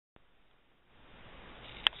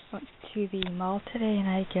to the mall today and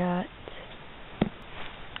I got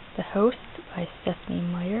The Host by Stephenie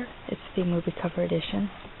Meyer. It's the movie cover edition.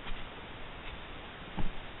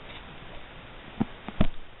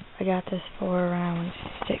 I got this for around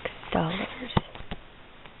 $6.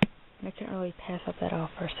 And I couldn't really pass up that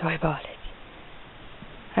offer, so I bought it.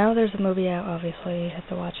 I know there's a movie out, obviously, you have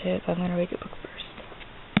to watch it, but I'm going to read the book first.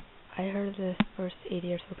 I heard the first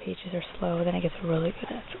 80 or so pages are slow, then it gets really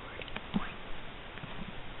good afterwards.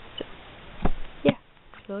 So, yeah,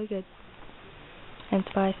 it's really good. And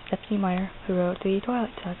it's by Stephenie Meyer, who wrote the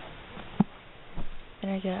Twilight Saga.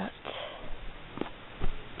 Then I got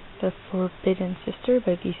The Forbidden Sister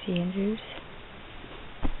by V.C. Andrews.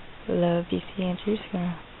 Love V.C. Andrews.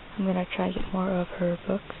 I'm gonna try to get more of her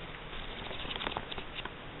books.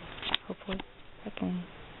 Hopefully, I can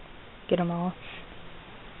get them all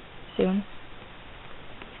soon.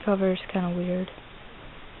 The cover's kind of weird,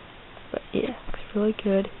 but yeah, it's really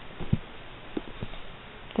good.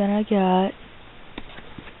 Then I got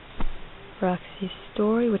Roxy's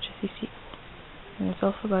Story, which is the sequel, and it's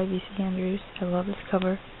also by V.C. Andrews. I love this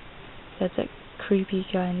cover. That's a creepy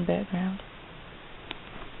guy in the background.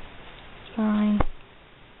 Spine,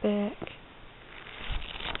 back.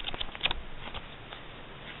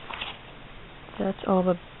 That's all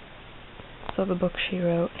the books she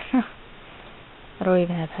wrote. I don't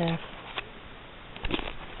even have half.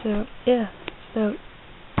 So yeah, that's about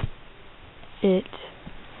it.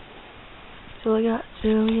 That's all I got.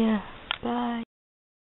 So yeah, bye.